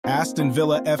Aston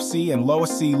Villa FC and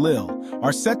LOSC Lille,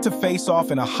 are set to face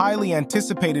off in a highly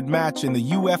anticipated match in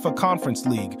the UEFA Conference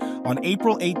League on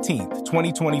April 18,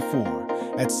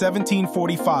 2024, at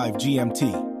 17:45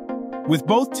 GMT. With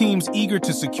both teams eager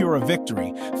to secure a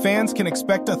victory, fans can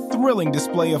expect a thrilling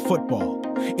display of football.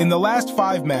 In the last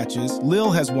 5 matches,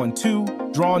 Lille has won 2,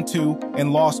 drawn 2,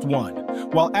 and lost 1,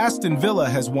 while Aston Villa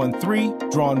has won 3,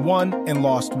 drawn 1, and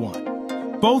lost 1.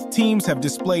 Both teams have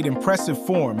displayed impressive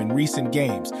form in recent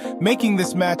games, making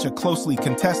this match a closely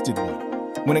contested one.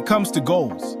 When it comes to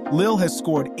goals, Lille has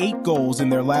scored 8 goals in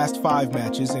their last 5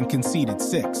 matches and conceded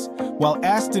 6, while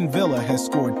Aston Villa has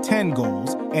scored 10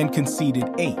 goals and conceded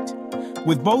 8.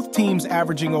 With both teams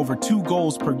averaging over 2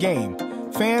 goals per game,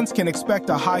 fans can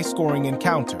expect a high-scoring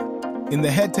encounter. In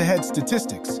the head-to-head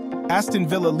statistics, Aston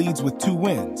Villa leads with 2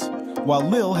 wins, while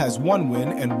Lille has 1 win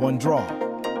and 1 draw.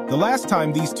 The last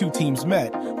time these two teams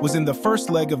met was in the first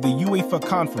leg of the UEFA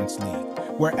Conference League,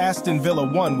 where Aston Villa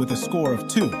won with a score of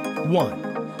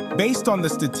 2-1. Based on the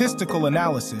statistical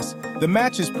analysis, the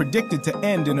match is predicted to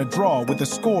end in a draw with a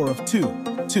score of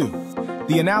 2-2.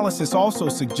 The analysis also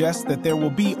suggests that there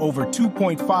will be over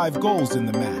 2.5 goals in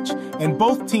the match, and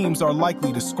both teams are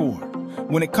likely to score.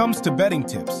 When it comes to betting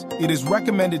tips, it is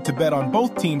recommended to bet on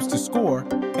both teams to score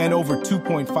and over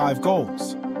 2.5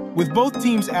 goals. With both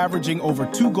teams averaging over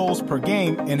 2 goals per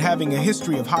game and having a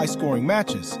history of high-scoring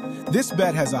matches, this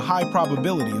bet has a high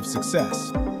probability of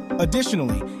success.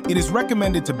 Additionally, it is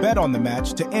recommended to bet on the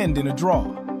match to end in a draw.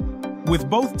 With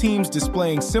both teams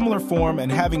displaying similar form and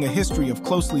having a history of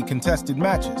closely contested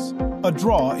matches, a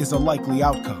draw is a likely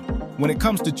outcome. When it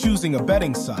comes to choosing a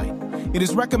betting site, it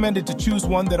is recommended to choose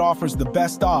one that offers the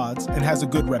best odds and has a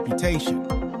good reputation.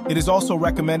 It is also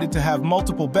recommended to have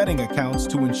multiple betting accounts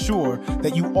to ensure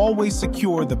that you always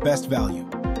secure the best value.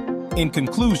 In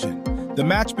conclusion, the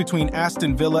match between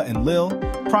Aston Villa and Lille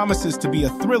promises to be a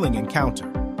thrilling encounter,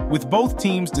 with both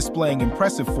teams displaying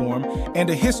impressive form and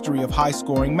a history of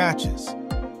high-scoring matches.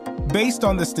 Based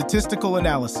on the statistical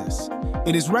analysis,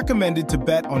 it is recommended to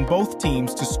bet on both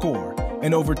teams to score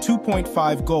and over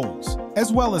 2.5 goals,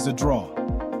 as well as a draw.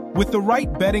 With the right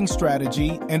betting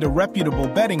strategy and a reputable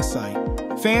betting site,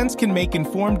 fans can make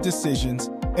informed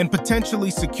decisions and potentially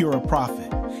secure a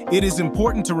profit. It is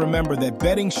important to remember that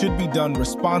betting should be done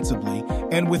responsibly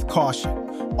and with caution.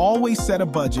 Always set a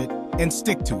budget and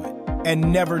stick to it,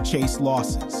 and never chase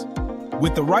losses.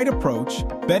 With the right approach,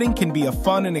 betting can be a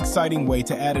fun and exciting way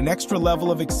to add an extra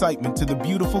level of excitement to the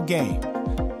beautiful game.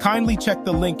 Kindly check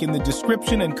the link in the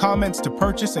description and comments to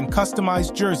purchase and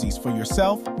customize jerseys for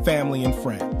yourself, family, and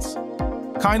friends.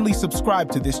 Kindly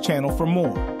subscribe to this channel for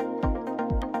more.